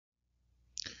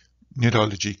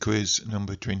Neurology quiz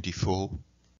number 24.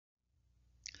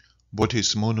 What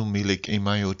is monomelic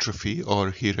amyotrophy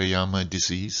or Hirayama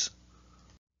disease?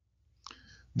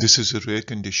 This is a rare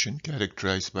condition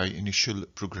characterized by initial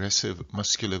progressive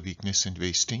muscular weakness and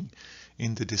wasting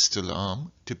in the distal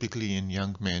arm, typically in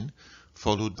young men,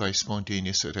 followed by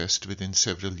spontaneous arrest within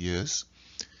several years.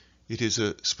 It is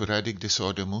a sporadic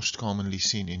disorder most commonly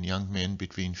seen in young men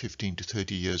between 15 to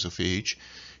 30 years of age.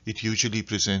 It usually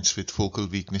presents with focal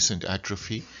weakness and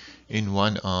atrophy in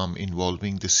one arm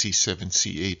involving the C7,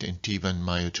 C8, and T1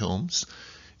 myotomes.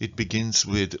 It begins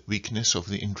with weakness of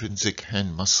the intrinsic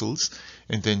hand muscles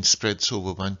and then spreads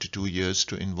over 1 to 2 years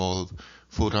to involve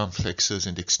forearm flexors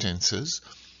and extensors.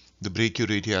 The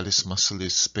brachioradialis muscle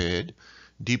is spared.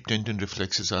 Deep tendon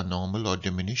reflexes are normal or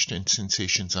diminished and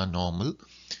sensations are normal.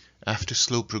 After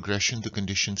slow progression, the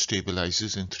condition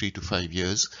stabilizes in 3 to 5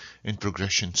 years and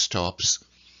progression stops.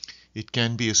 It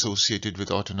can be associated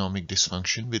with autonomic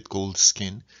dysfunction with cold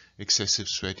skin, excessive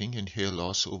sweating, and hair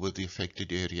loss over the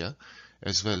affected area,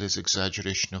 as well as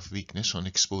exaggeration of weakness on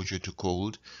exposure to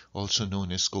cold, also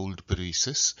known as cold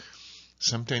paresis.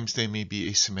 Sometimes there may be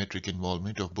asymmetric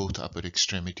involvement of both upper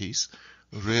extremities.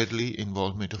 Rarely,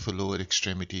 involvement of a lower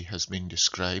extremity has been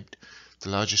described. The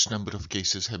largest number of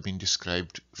cases have been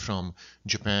described from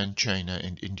Japan, China,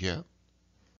 and India.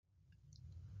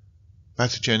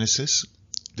 Pathogenesis.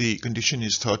 The condition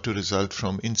is thought to result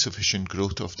from insufficient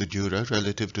growth of the dura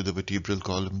relative to the vertebral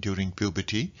column during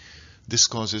puberty. This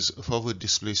causes forward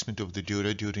displacement of the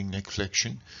dura during neck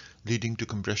flexion, leading to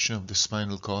compression of the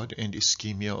spinal cord and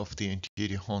ischemia of the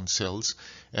anterior horn cells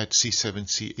at C7,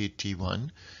 C8,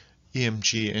 T1.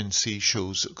 EMG-NC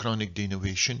shows chronic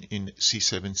denervation in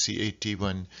C7, C8,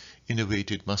 T1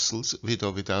 innervated muscles with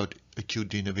or without acute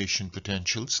denervation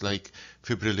potentials like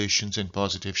fibrillations and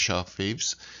positive sharp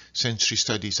waves. Sensory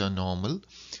studies are normal.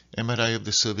 MRI of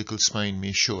the cervical spine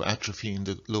may show atrophy in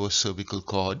the lower cervical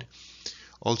cord.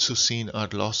 Also seen are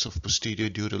loss of posterior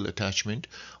dural attachment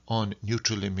on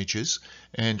neutral images,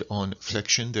 and on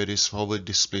flexion there is forward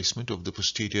displacement of the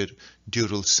posterior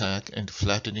dural sac and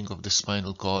flattening of the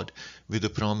spinal cord with a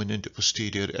prominent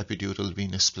posterior epidural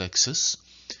venous plexus.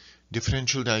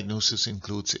 Differential diagnosis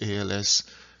includes ALS,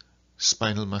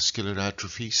 spinal muscular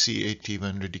atrophy,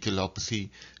 C8-T1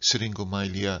 radiculopathy,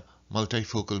 syringomyelia,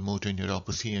 multifocal motor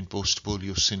neuropathy, and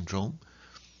post-polio syndrome.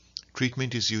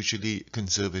 Treatment is usually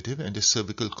conservative, and a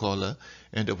cervical collar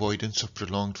and avoidance of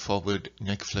prolonged forward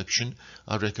neck flexion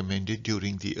are recommended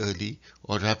during the early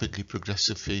or rapidly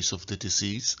progressive phase of the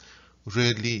disease.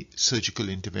 Rarely, surgical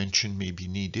intervention may be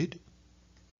needed.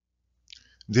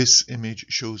 This image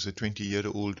shows a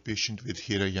 20-year-old patient with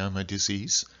Hirayama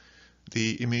disease.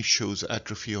 The image shows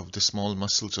atrophy of the small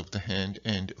muscles of the hand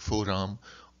and forearm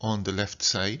on the left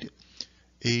side.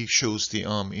 A shows the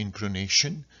arm in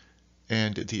pronation,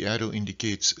 and the arrow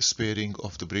indicates sparing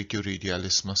of the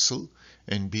brachioradialis muscle,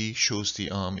 and B shows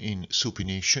the arm in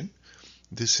supination.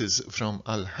 This is from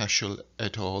Al-Hashal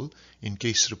et al. In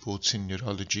Case Reports in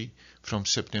Neurology from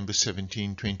September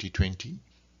 17, 2020.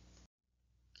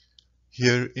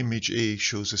 Here, image A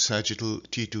shows a sagittal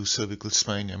T2 cervical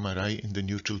spine MRI in the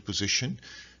neutral position,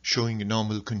 showing a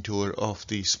normal contour of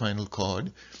the spinal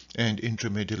cord and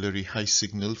intramedullary high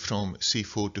signal from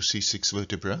C4 to C6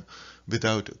 vertebra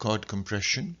without cord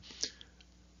compression.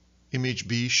 Image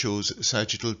B shows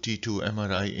sagittal T2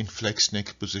 MRI in flexed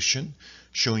neck position,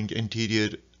 showing anterior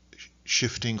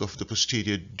shifting of the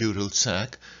posterior dural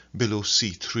sac below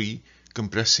C3,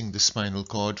 compressing the spinal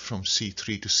cord from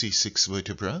C3 to C6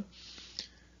 vertebra.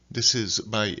 This is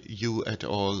by Yu et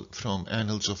al. From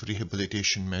Annals of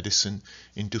Rehabilitation Medicine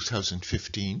in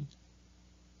 2015.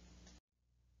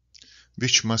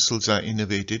 Which muscles are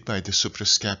innervated by the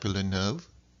suprascapular nerve?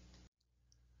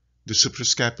 The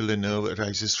suprascapular nerve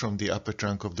arises from the upper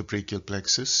trunk of the brachial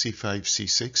plexus, C5,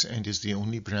 C6, and is the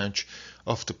only branch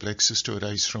of the plexus to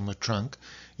arise from a trunk.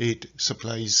 It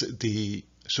supplies the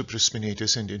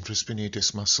supraspinatus and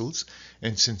infraspinatus muscles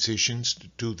and sensations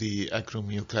to the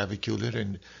acromioclavicular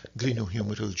and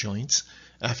glenohumeral joints.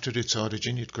 After its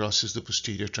origin, it crosses the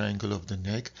posterior triangle of the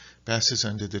neck, passes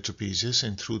under the trapezius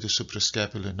and through the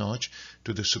suprascapular notch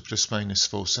to the supraspinous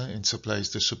fossa and supplies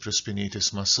the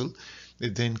supraspinatus muscle.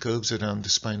 It then curves around the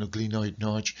spinoglenoid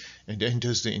notch and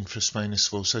enters the infraspinous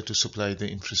fossa to supply the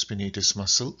infraspinatus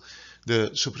muscle.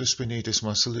 The supraspinatus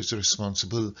muscle is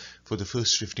responsible for the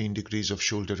first 15 degrees of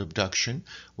shoulder abduction,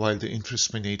 while the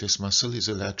infraspinatus muscle is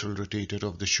a lateral rotator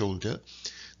of the shoulder.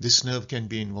 This nerve can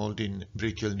be involved in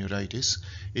brachial neuritis.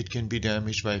 It can be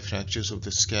damaged by fractures of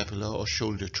the scapula or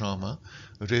shoulder trauma.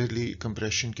 Rarely,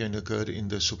 compression can occur in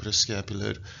the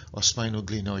suprascapular or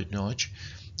spinoglenoid notch.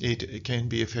 It can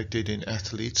be affected in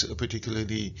athletes,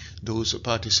 particularly those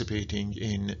participating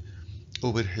in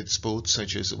overhead sports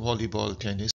such as volleyball,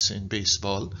 tennis, and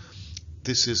baseball.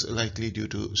 This is likely due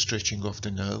to stretching of the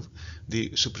nerve. The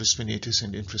supraspinatus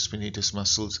and infraspinatus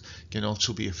muscles can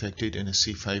also be affected in a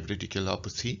C5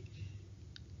 radiculopathy.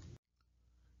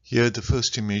 Here the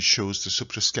first image shows the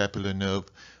suprascapular nerve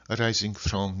arising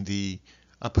from the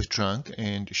upper trunk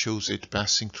and shows it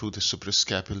passing through the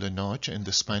suprascapular notch and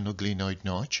the spinoglenoid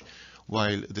notch,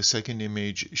 while the second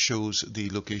image shows the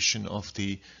location of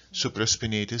the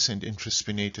supraspinatus and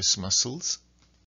infraspinatus muscles.